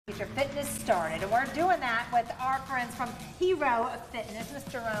Get your fitness started, and we're doing that with our friends from Hero Fitness.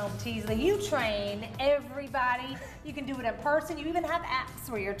 Mr. Rome Teasley, you train everybody. You can do it in person. You even have apps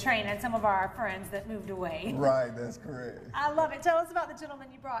where you're training some of our friends that moved away. Right, that's correct. I love it. Tell us about the gentleman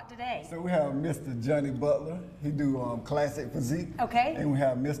you brought today. So we have Mr. Johnny Butler. He do classic physique. Okay. And we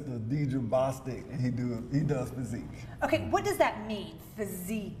have Mr. Deidre Bostic, and he does physique. Okay, what does that mean?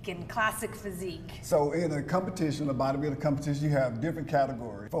 Physique and classic physique. So in a competition, a bodybuilding competition, you have different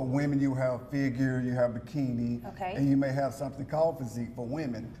categories. For women, you have figure, you have bikini, okay, and you may have something called physique for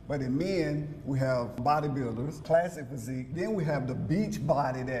women. But in men, we have bodybuilders, classic physique. Then we have the beach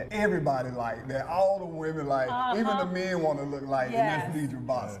body that everybody like, that all the women like, even the men want to look like, yes, and that's Deidre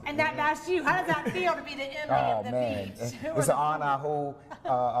Bostic. And that's you. How does that feel to be the envy of the beach? It's an honor I hold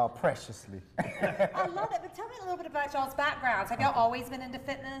preciously. I love it, but tell me a little bit about y'all's backgrounds. Have y'all always been into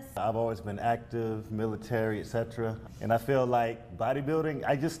fitness? I've always been active, military, etc. And I feel like bodybuilding,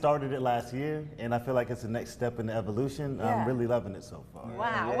 I just started it last year, and I feel like it's the next step in the evolution. Yeah. I'm really loving it so far.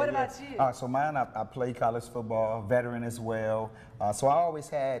 Wow, what about you? So mine, I played college football, veteran as well. So I always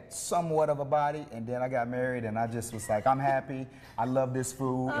had somewhat of a body, and then I got married, and I just was like, I'm happy. I love this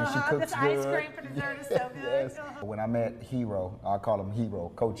food, and she cooks this good. ice cream for dessert is so good. Yes. When I met Hero, I call him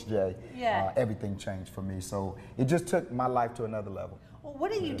Hero, Coach Jay, everything changed for me. So it just took my life to another level. Well,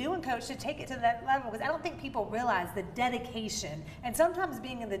 what are you doing, Coach, to take it to that level? Because I don't think people realize the dedication. And sometimes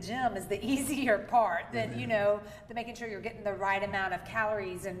being in the gym is the easier part than, you know, the making sure you're getting the right amount of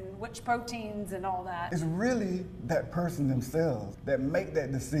calories and which proteins and all that. It's really that person themselves that make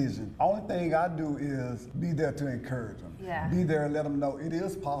that decision. Only thing I do is be there to encourage them. Yeah. Be there and let them know it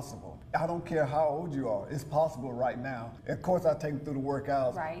is possible. I don't care how old you are, it's possible right now. Of course, I take them through the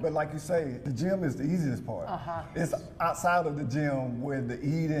workouts, but like you say, the gym is the easiest part. It's outside of the gym where the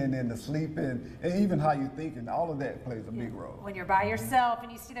eating and the sleeping and even how you're thinking, all of that plays a big role. When you're by yourself and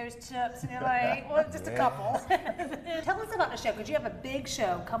you see those chips and you're like, well, just a couple. Tell us about the show, because you have a big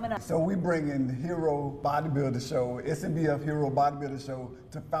show coming up. So we bring in the Hero Bodybuilder Show, SNBF Hero Bodybuilder Show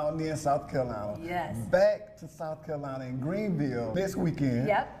to Fountain Inn, South Carolina. Yes. Back to South Carolina in Greenville this weekend.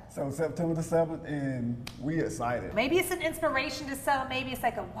 Yep. So September the 7th, and we excited. Maybe it's an inspiration to sell. Maybe it's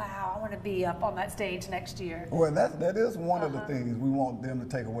like a, wow, I want to be up on that stage next year. Well, that is one of the things we want them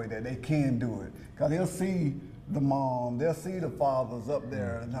to take away, that they can do it. Because they'll see the mom, they'll see the fathers up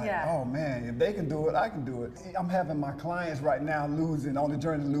there and like, oh man, if they can do it, I can do it. I'm having my clients right now on the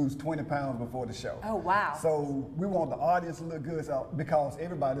journey to lose 20 pounds before the show. Oh, wow. So we want the audience to look good because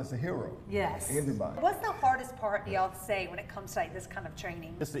everybody's a hero. Yes. Everybody. What's the hardest part, y'all say, when it comes to like this kind of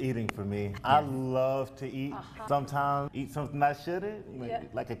training? It's the eating for me. I love to eat. Sometimes eat something I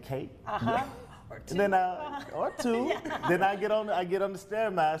shouldn't, like a cake. Or two. And then or two. Then I get on the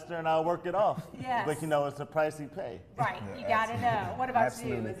Stairmaster and I'll work it off. Yes. But you know, it's a price you pay. Right, you gotta know. What about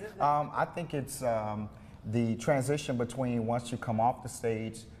Absolutely. you? Is it I think it's the transition between once you come off the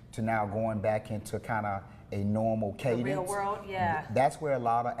stage to now going back into kind of a normal cadence. the real world, That's where a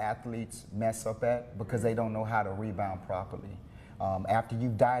lot of athletes mess up at, because they don't know how to rebound properly. After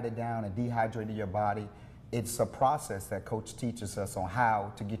you've dieted down and dehydrated your body, it's a process that Coach teaches us on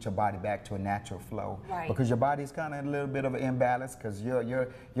how to get your body back to a natural flow. Right. Because your body's kind of a little bit of an imbalance, because you're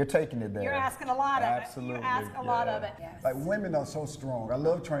taking it there. You're asking a lot of Absolutely. it. You ask a lot of it. Yes. Like women are so strong. I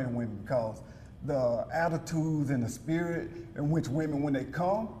love training women because the attitudes and the spirit in which women, when they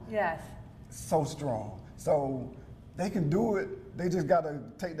come, so strong. So they can do it. They just got to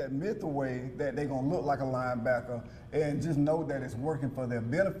take that myth away that they're going to look like a linebacker and just know that it's working for their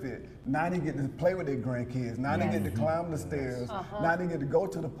benefit. Now they get to play with their grandkids. Now they get to climb the stairs. Now they get to go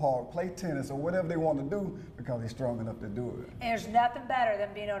to the park, play tennis or whatever they want to do because they're strong enough to do it. And there's nothing better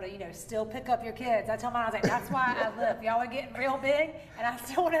than being able to, you know, still pick up your kids. I tell mine, I was like, that's why I live. Y'all are getting real big, and I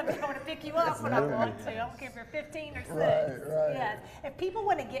still want to be able to pick you up when I want to. I don't care if you're 15 or 6. Right. Yes. If people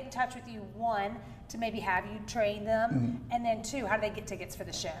want to get in touch with you, 1, to maybe have you train them, and then 2, how do they get tickets for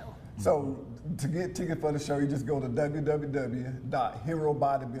the show? So to get tickets for the show, you just go to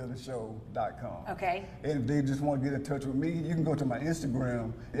www.herobodybuildershow.com. Okay. And if they just want to get in touch with me, you can go to my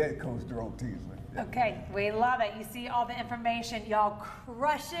Instagram at Coach Jerome Teasley. Okay, we love it. You see all the information. Y'all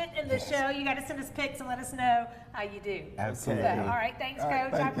crush it in the show. You got to send us pics and let us know how you do. Absolutely. So, all right, thanks,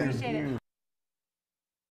 Coach. I appreciate it.